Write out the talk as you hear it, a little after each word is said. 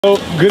So,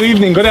 good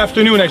evening, good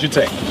afternoon, I should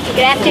say.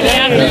 Good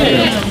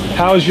afternoon.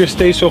 How's your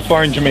stay so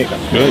far in Jamaica?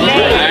 Good.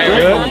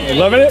 Good?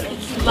 Loving it?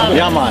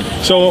 Yeah, man.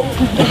 So,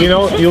 you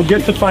know, you'll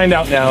get to find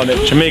out now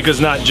that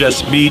Jamaica's not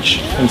just beach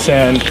and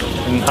sand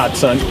and hot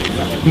sun,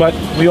 but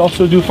we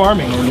also do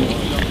farming.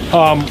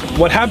 And,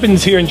 what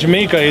happens here in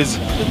Jamaica is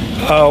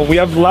we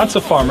have lots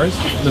of farmers.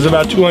 There's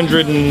about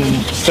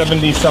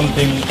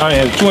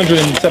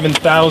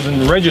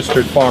 207,000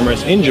 registered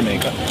farmers in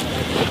Jamaica.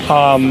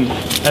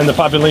 And the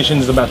population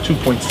is about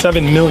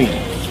 2.7 million.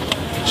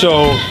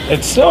 So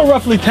it's still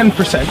roughly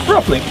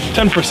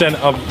 10%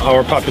 of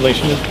our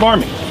population is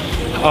farming.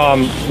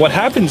 What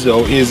happens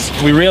though is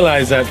we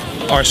realize that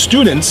our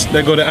students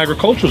that go to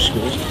agricultural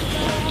schools,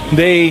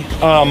 they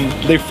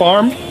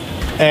farm,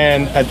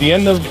 and at the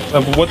end of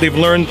what they've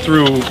learned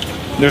through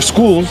their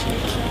schools,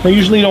 they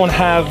usually don't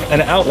have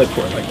an outlet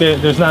for it. Like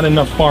there's not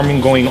enough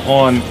farming going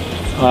on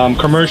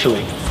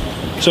commercially.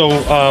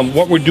 So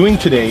what we're doing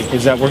today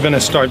is that we're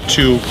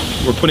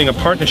putting a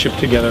partnership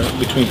together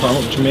between Farm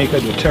of Jamaica,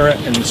 doTERRA,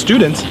 and the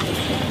students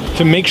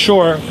to make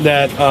sure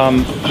that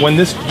when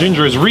this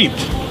ginger is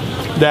reaped,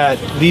 that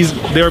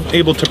they're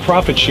able to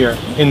profit share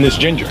in this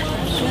ginger,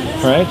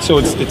 right? So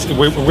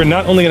we're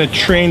not only going to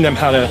train them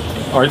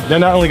they're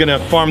not only going to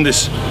farm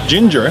this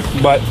ginger,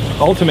 but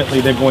ultimately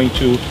they're going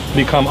to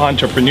become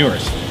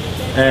entrepreneurs,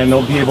 and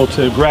they'll be able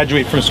to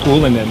graduate from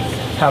school and then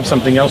have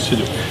something else to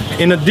do.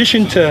 In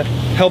addition to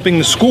helping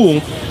the school,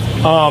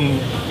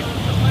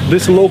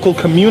 this local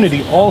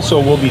community also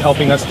will be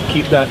helping us to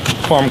keep that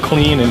farm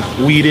clean and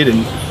weeded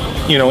and,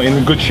 you know,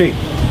 in good shape.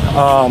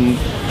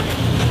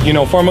 You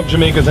know, Farm Up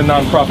Jamaica is a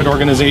non-profit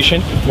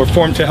organization. We're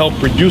formed to help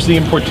reduce the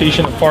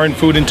importation of foreign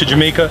food into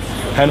Jamaica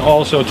and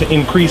also to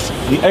increase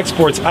the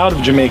exports out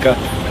of Jamaica,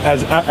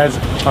 as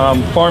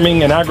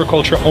farming and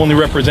agriculture only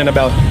represent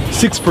about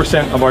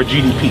 6% of our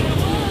GDP.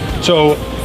 So